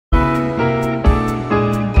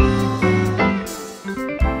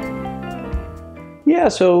Yeah,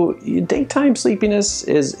 so daytime sleepiness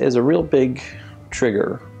is a real big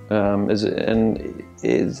trigger, and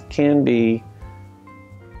it can be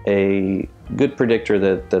a good predictor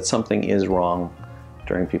that something is wrong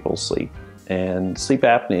during people's sleep. And sleep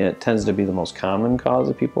apnea tends to be the most common cause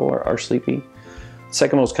that people are sleepy. The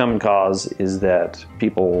second most common cause is that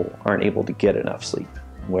people aren't able to get enough sleep,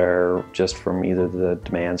 where just from either the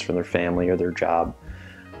demands from their family or their job,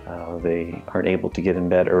 they aren't able to get in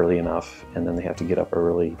bed early enough, and then they have to get up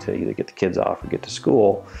early to either get the kids off or get to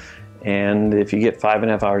school. And if you get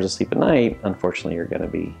 5.5 hours of sleep a night, unfortunately, you're going to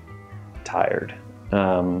be tired.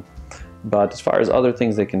 But as far as other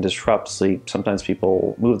things that can disrupt sleep, sometimes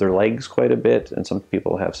people move their legs quite a bit, and some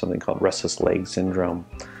people have something called Restless Leg Syndrome,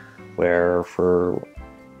 where for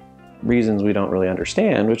reasons we don't really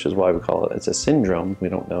understand, which is why we call it's a syndrome, we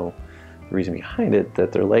don't know the reason behind it,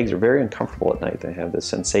 that their legs are very uncomfortable at night. They have this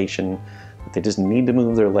sensation that they just need to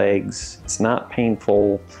move their legs. It's not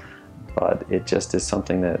painful, but it just is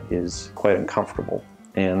something that is quite uncomfortable.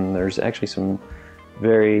 And there's actually some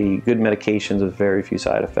very good medications with very few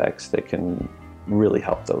side effects that can really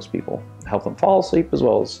help those people, help them fall asleep as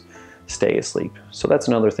well as stay asleep. So that's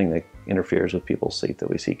another thing that interferes with people's sleep that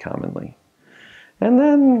we see commonly. And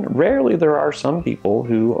then rarely there are some people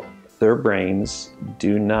who their brains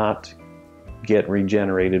do not get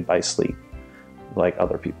regenerated by sleep like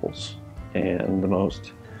other people's. And the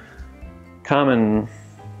most common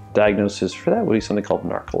diagnosis for that would be something called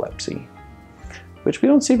narcolepsy, which we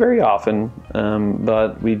don't see very often,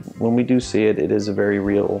 but when we do see it, it is a very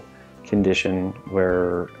real condition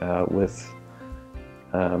where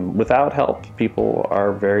without help, people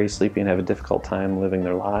are very sleepy and have a difficult time living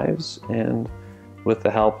their lives. And with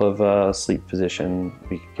the help of a sleep physician,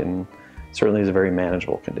 certainly is a very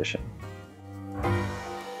manageable condition.